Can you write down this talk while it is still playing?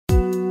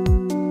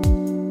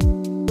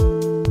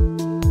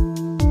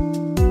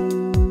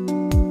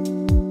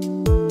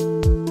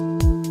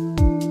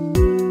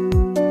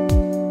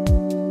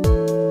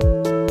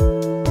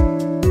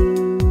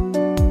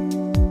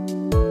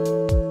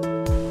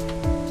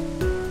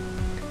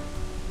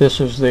This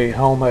is the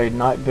homemade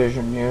night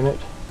vision unit.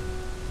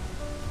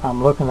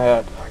 I'm looking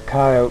at a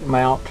coyote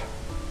mount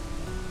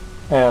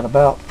at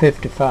about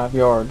 55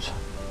 yards,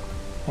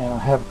 and I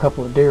have a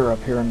couple of deer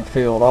up here in the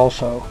field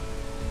also.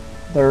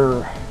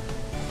 They're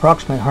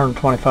approximately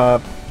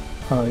 125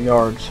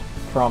 yards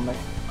from me.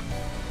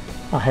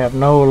 I have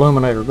no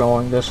illuminator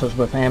going. This is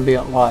with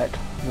ambient light.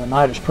 The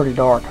night is pretty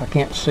dark. I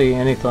can't see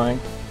anything,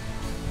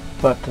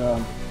 but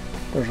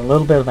there's a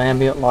little bit of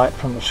ambient light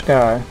from the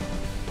sky.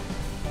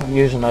 I'm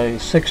using a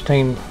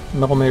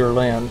 16mm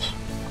lens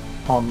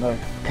on the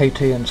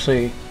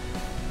KT&C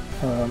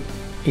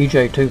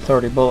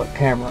EJ-230 bullet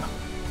camera,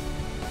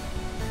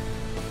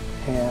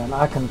 and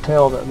I can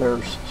tell that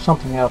there's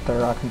something out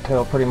there. I can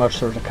tell pretty much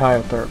there's a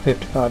coyote there at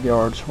 55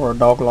 yards, or a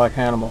dog-like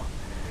animal,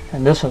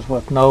 and this is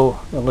with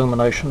no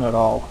illumination at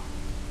all.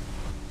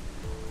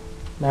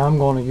 Now I'm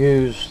going to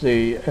use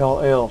the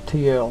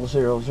LLTL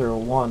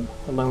 001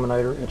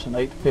 illuminator. It's an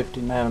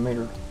 850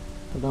 nanometer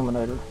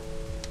illuminator.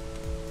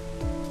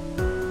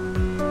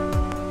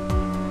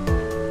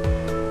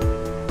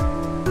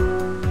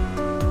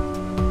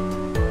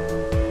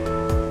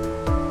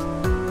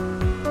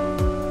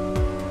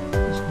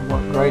 This will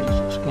work great as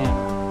a scanner.